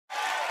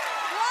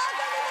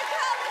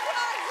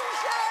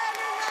Show,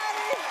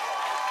 everybody.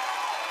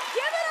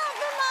 Give it up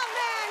for my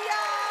man,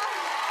 y'all.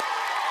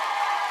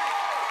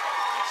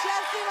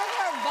 Jessie with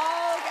her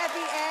Vogue at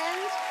the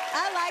end.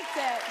 I liked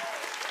it.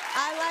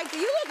 I liked it.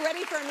 You look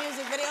ready for a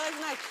music video. It's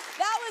nice.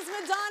 That was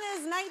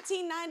Madonna's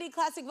 1990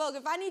 classic Vogue.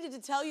 If I needed to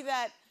tell you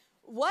that,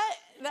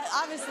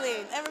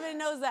 obviously, everybody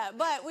knows that.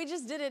 But we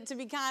just did it to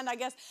be kind, I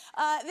guess.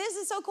 This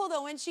is so cool,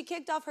 though. When she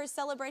kicked off her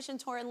celebration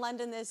tour in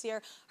London this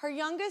year, her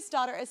youngest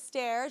daughter,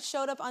 Esther,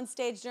 showed up on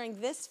stage during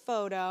this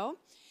photo.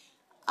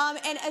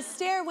 And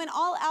Esther went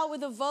all out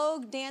with a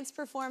Vogue dance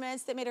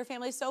performance that made her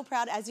family so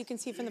proud, as you can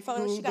see from the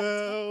photo. Jingle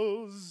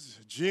bells,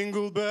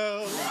 jingle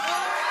bells, jingle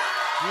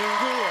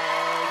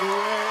all the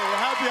way.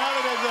 Happy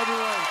holidays,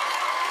 everyone.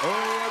 Oh,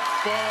 what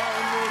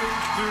fun it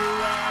is to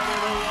ride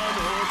in a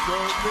one-horse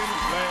open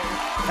sleigh.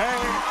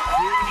 Hey,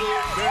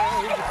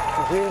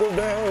 jingle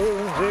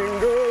bells,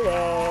 jingle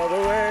all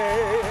the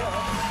way.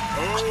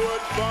 Oh,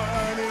 what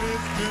fun it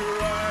is to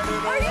ride in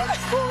a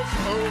one-horse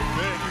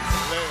open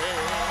sleigh.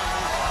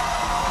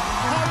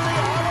 Happy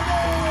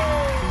holidays!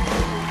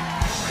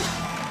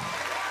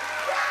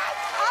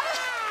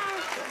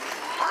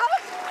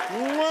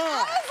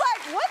 I was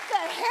like, what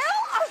the hell?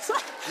 I was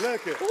like,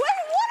 look at. Wait,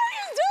 what are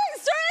you doing?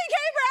 Sterling K.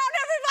 Brown,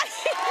 everybody.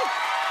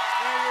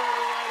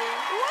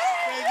 What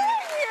are you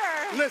doing here?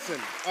 Listen,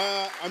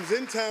 I'm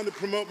in town to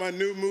promote my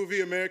new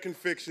movie, American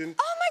Fiction.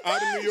 Oh my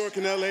gosh. Out in New York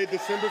and LA,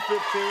 December 15th.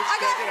 I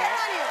got it on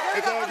you. There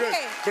It's we go. all good.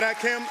 Okay. But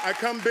I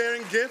come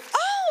bearing gifts.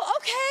 Oh,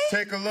 okay.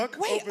 Take a look.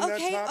 Wait, Open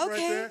okay, that top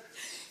okay. right there.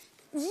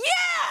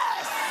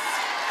 Yes!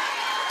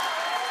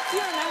 You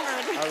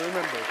remembered. I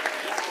remember.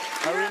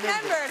 You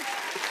remembered.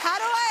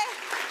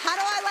 How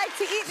do I like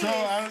to eat these? So,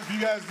 if you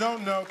guys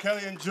don't know,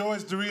 Kelly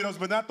enjoys Doritos,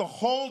 but not the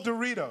whole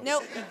Dorito.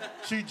 Nope.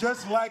 She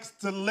just likes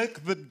to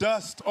lick the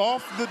dust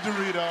off the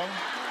Dorito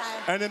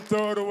and then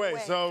throw it away.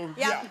 Wait. So,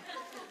 yeah.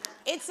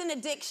 It's an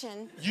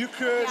addiction. You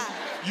could,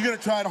 you gonna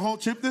try the whole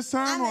chip this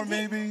time, or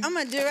maybe? I'm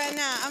gonna do it right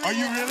now. Are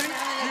you really? Wait.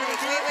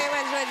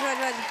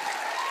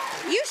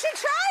 You should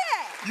try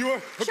it. You are?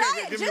 Okay, Try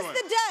okay, it. give me Just one.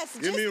 the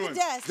dust. Give me just one. the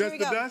dust. Just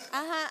the dust?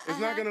 It's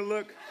not gonna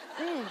look.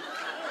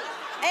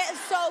 It's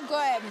so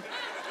good.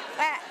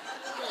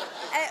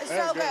 It's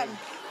so good.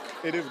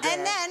 It is good.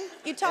 And then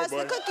you toss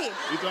the cookie.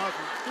 You toss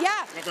it?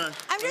 Yeah. Okay.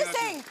 I'm just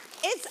saying,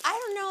 I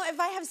don't know if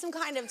I have some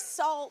kind of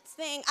salt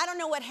thing. I don't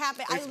know what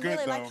happened. It's good,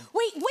 really like. though.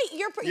 Wait,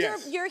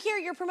 Yes. you're here.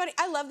 You're promoting.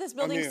 I love this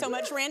building so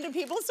much. Random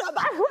people stop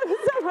by. So wait,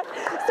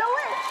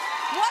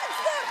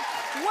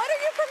 what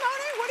are you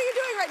promoting? What are you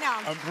doing right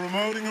now? I'm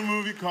promoting a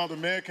movie called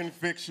American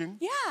Fiction.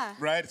 Yeah.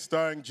 Right,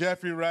 starring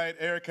Jeffrey Wright,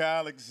 Erica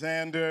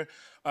Alexander,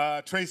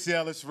 Tracy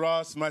Ellis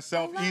Ross,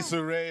 myself,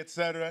 Issa Rae,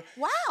 etc.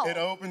 Wow. It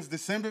opens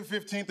December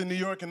 15th in New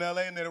York and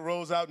LA, and then it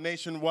rolls out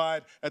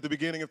nationwide at the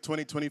beginning of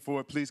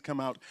 2024. Please come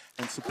out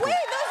and support. Wait,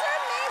 those are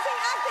amazing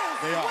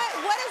actors. They are.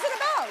 What is it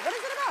about? What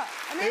is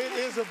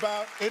it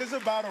about? It is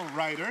about a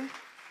writer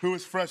who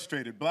is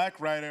frustrated, black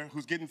writer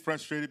who's getting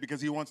frustrated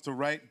because he wants to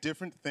write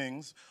different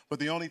things, but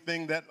the only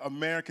thing that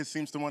America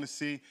seems to want to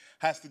see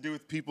has to do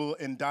with people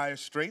in dire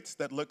straits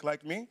that look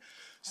like me.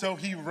 So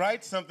he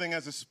writes something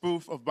as a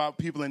spoof about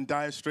people in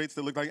dire straits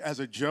that look like as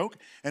a joke,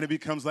 and it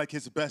becomes like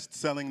his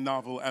best-selling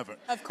novel ever.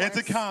 Of course.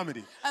 It's a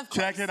comedy. Of course.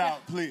 Check it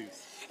out,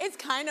 please. It's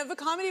kind of a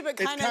comedy, but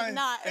kind of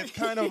not. It's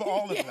kind of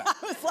all of that. I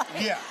was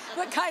like,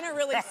 but kind of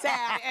really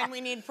sad, and we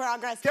need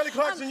progress. Kelly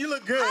Clarkson, you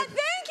look good. Thank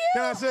you.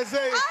 Can I say,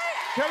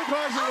 Kelly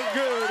Clarkson look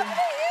good.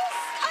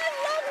 I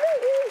love that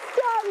you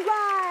stopped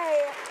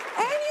by.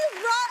 And you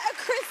brought a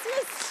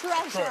Christmas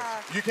treasure.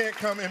 You can't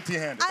come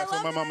empty-handed. That's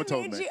what my mama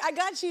told me. I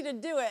got you to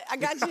do it. I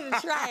got you to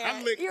try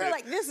it. You were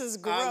like, this is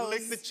gross. I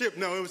licked the chip.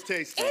 No, it was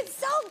tasty. It's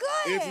so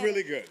good. It's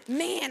really good.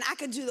 Man, I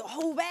could do the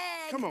whole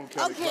bag. Come on,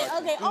 Kelly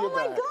Clarkson. Okay. Oh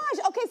my gosh.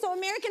 Okay, so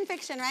American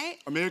Fiction, right?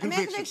 American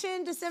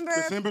Fiction. December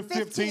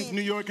 15th,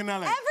 New York and LA.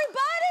 Everybody!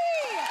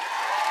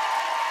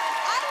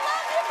 I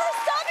love you for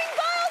stopping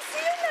by. I'll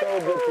see you next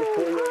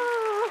time.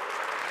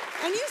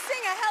 And you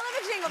sing a hell of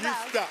a Jingle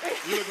Bells. You stop.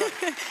 You look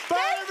like...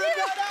 Bye,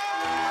 everybody!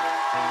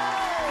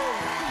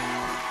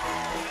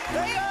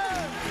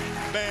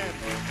 Band.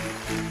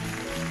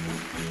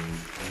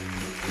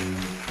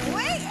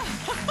 Wait.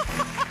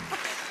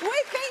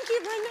 Wait, thank you,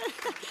 Brenda.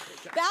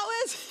 That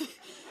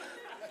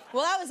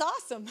was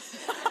awesome.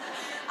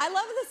 I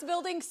love this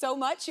building so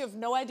much, you have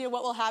no idea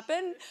what will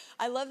happen.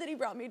 I love that he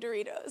brought me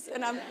Doritos.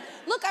 And I'm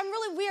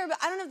really weird, but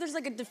I don't know if there's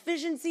like a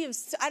deficiency of,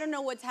 I don't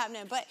know what's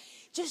happening, but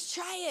just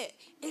try it.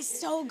 It's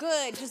so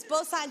good. Just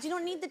both sides. You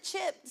don't need the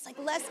chip. It's like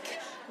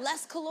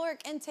less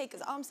caloric intake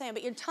is all I'm saying,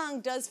 but your tongue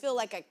does feel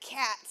like a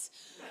cat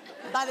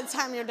by the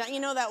time you're done. You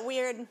know that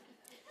weird,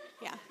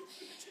 yeah.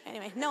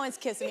 Anyway, no one's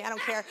kissing me. I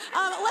don't care.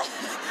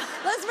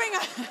 Let's bring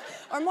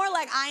or more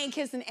like I ain't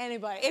kissing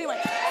anybody. Anyway,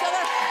 so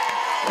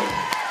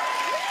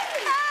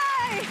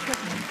hey!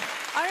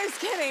 I'm just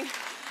kidding.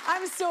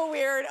 I'm so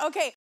weird.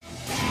 Okay.